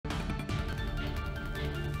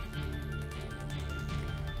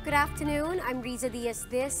Good afternoon, I'm Riza Diaz.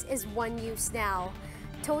 This is One News Now.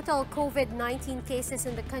 Total COVID-19 cases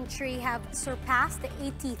in the country have surpassed the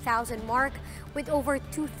 80,000 mark, with over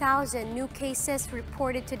 2,000 new cases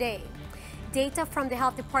reported today. Data from the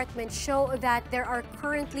Health Department show that there are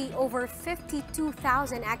currently over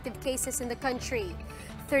 52,000 active cases in the country.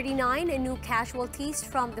 39 new casualties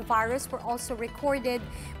from the virus were also recorded,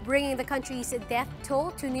 bringing the country's death toll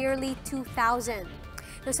to nearly 2,000.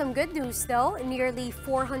 Now, some good news though, nearly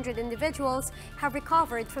 400 individuals have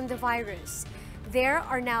recovered from the virus. There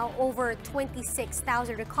are now over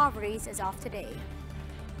 26,000 recoveries as of today.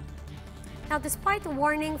 Now, despite the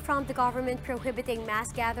warning from the government prohibiting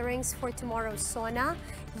mass gatherings for tomorrow's SONA,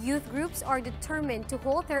 youth groups are determined to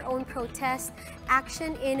hold their own protest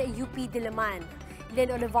action in UP Diliman. Lynn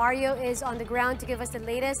Olivario is on the ground to give us the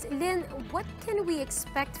latest. Lynn, what can we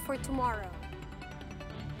expect for tomorrow?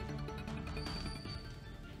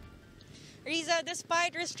 Riza,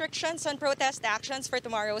 despite restrictions on protest actions for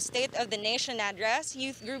tomorrow's State of the Nation address,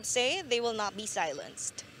 youth groups say they will not be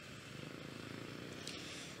silenced.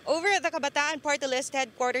 Over at the Kabataan Party List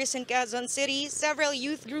headquarters in Quezon City, several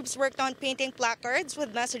youth groups worked on painting placards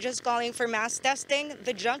with messages calling for mass testing,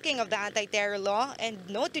 the junking of the anti-terror law, and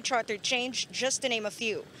no to charter change, just to name a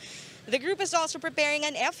few. The group is also preparing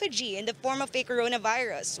an effigy in the form of a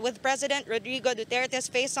coronavirus, with President Rodrigo Duterte's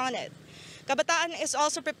face on it. Kabataan is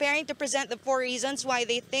also preparing to present the 4 reasons why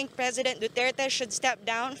they think President Duterte should step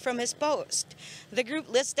down from his post. The group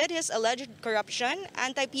listed his alleged corruption,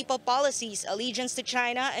 anti-people policies, allegiance to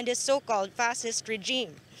China, and his so-called fascist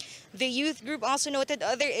regime. The youth group also noted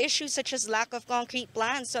other issues such as lack of concrete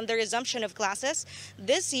plans on the resumption of classes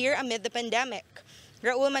this year amid the pandemic.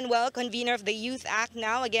 Raul Manuel, convener of the Youth Act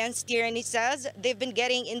Now Against Tyranny, says they've been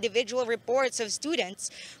getting individual reports of students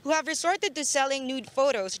who have resorted to selling nude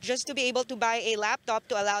photos just to be able to buy a laptop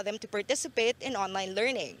to allow them to participate in online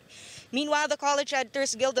learning. Meanwhile, the College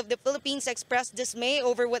Editors Guild of the Philippines expressed dismay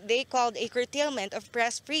over what they called a curtailment of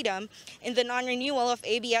press freedom in the non-renewal of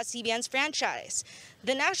ABS-CBN's franchise.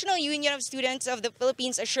 The National Union of Students of the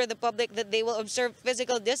Philippines assured the public that they will observe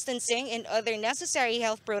physical distancing and other necessary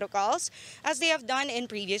health protocols as they have done in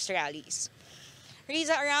previous rallies.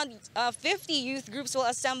 Riza, around 50 youth groups will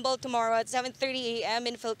assemble tomorrow at 7:30 a.m.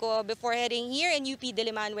 in Philco before heading here in UP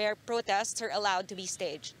Diliman, where protests are allowed to be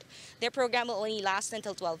staged. Their program will only last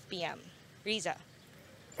until 12 p.m. Riza.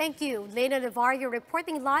 Thank you. Lena Navarro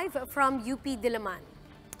reporting live from UP Diliman.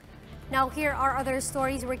 Now, here are other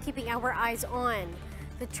stories we're keeping our eyes on.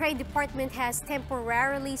 The Trade Department has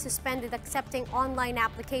temporarily suspended accepting online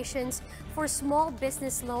applications for small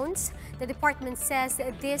business loans. The department says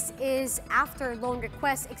this is after loan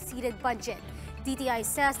requests exceeded budget. DTI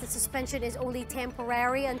says the suspension is only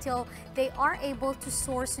temporary until they are able to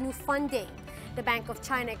source new funding. The Bank of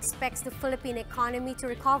China expects the Philippine economy to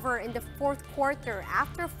recover in the fourth quarter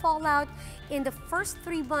after fallout in the first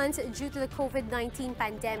 3 months due to the COVID-19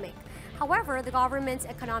 pandemic. However, the government's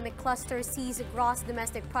economic cluster sees gross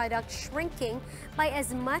domestic product shrinking by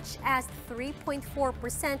as much as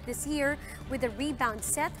 3.4% this year, with a rebound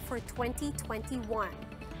set for 2021.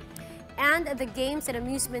 And the Games and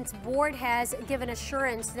Amusements Board has given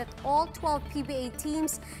assurance that all 12 PBA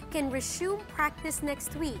teams can resume practice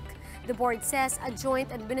next week. The board says a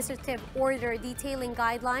joint administrative order detailing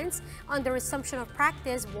guidelines on the resumption of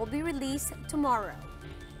practice will be released tomorrow.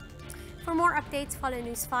 For more updates, follow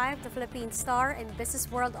News 5, the Philippine Star, and Business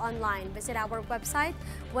World online. Visit our website,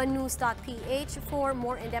 onenews.ph, for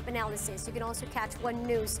more in-depth analysis. You can also catch One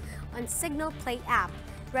News on Signal Play app.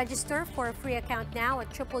 Register for a free account now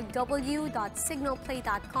at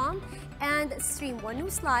www.signalplay.com and stream One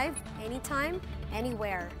News live anytime,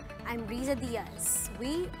 anywhere. I'm Riza Diaz.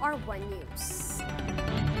 We are One News.